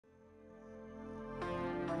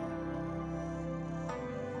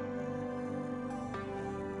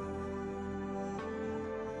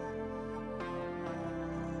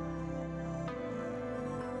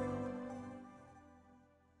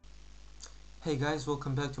Hey guys,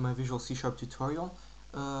 welcome back to my Visual C# tutorial.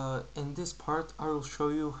 In this part I will show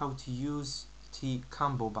you how to use the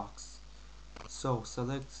combo box. So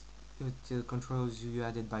select the controls you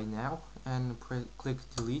added by now and click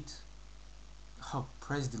delete.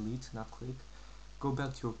 Press delete, not click. Go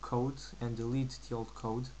back to your code and delete the old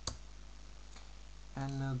code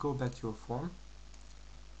and go back to your form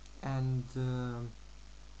and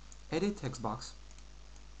edit text box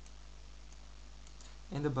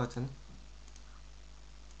and the button.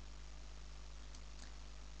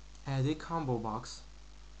 Add a combo box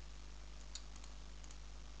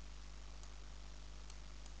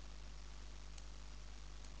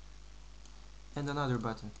and another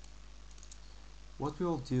button. What we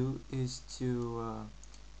will do is to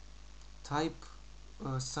type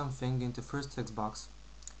something into first text box.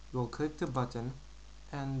 We'll click the button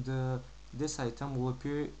and this item will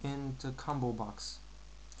appear in the combo box.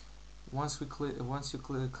 Once you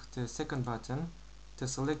click the second button, the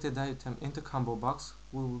selected item in the combo box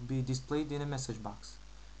will be displayed in a message box.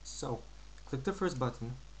 So click the first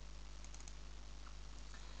button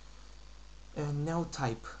and now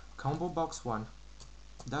type combobox1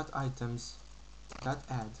 dot items dot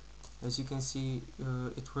add. As you can see,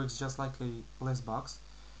 it works just like a list box.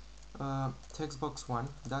 Textbox1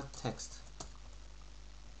 dot text.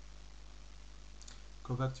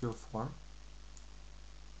 Go back to your form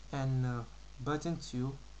and button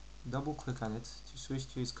 2, double click on it to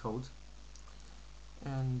switch to its code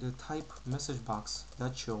and type message box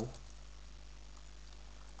dot show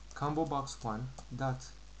combobox1 dot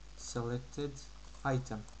selected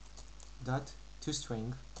item dot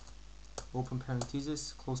toString, open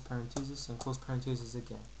parenthesis, close parenthesis, and close parenthesis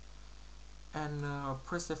again, and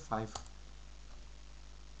press F5.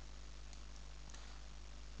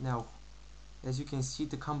 Now as you can see,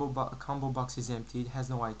 the combo box is empty, it has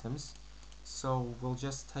no items, so we'll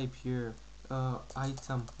just type here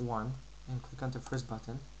item 1 and click on the first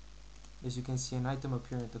button. As you can see, an item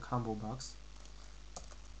appearing in the combo box.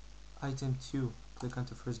 Item 2, click on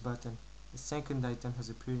the first button. The second item has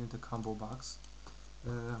appeared in the combo box.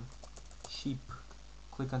 Sheep,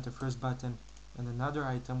 click on the first button and another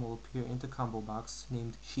item will appear in the combo box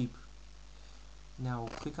named sheep. Now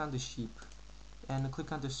click on the sheep and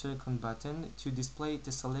click on the second button to display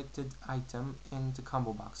the selected item in the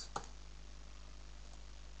combo box.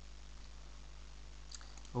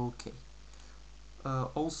 Okay.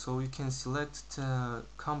 Also, you can select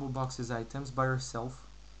combo boxes items by yourself.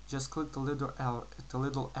 Just click the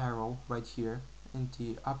little arrow right here in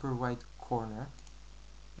the upper right corner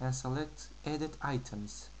and select edit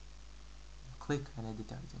items. Click on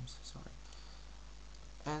edit items, sorry.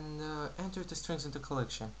 And enter the strings into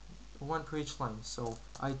collection, one per each line. So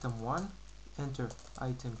item 1, enter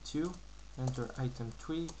item 2, enter item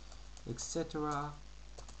 3, etc.,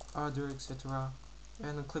 other, etc.,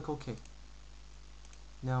 and click OK.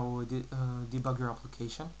 Now debug your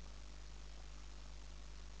application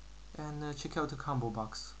and check out the combo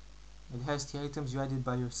box. It has the items you added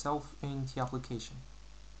by yourself in the application.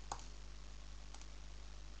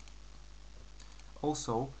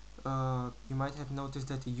 Also, you might have noticed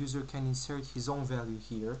that the user can insert his own value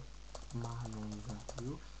here, my own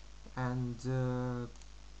value, and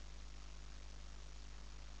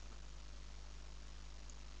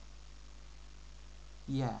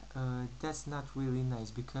yeah, that's not really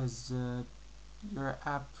nice because your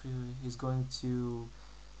app is going to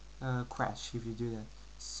crash if you do that.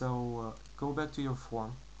 So go back to your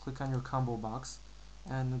form, click on your combo box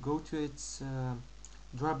and go to its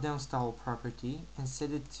drop down style property and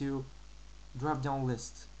set it to drop down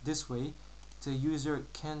list. This way the user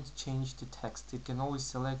can't change the text, it can always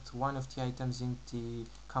select one of the items in the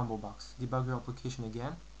combo box. Debug your application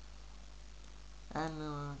again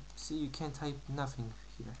and see, you can type nothing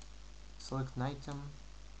here. Select an item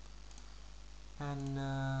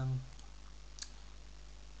and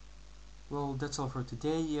well, that's all for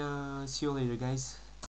today. See you later, guys.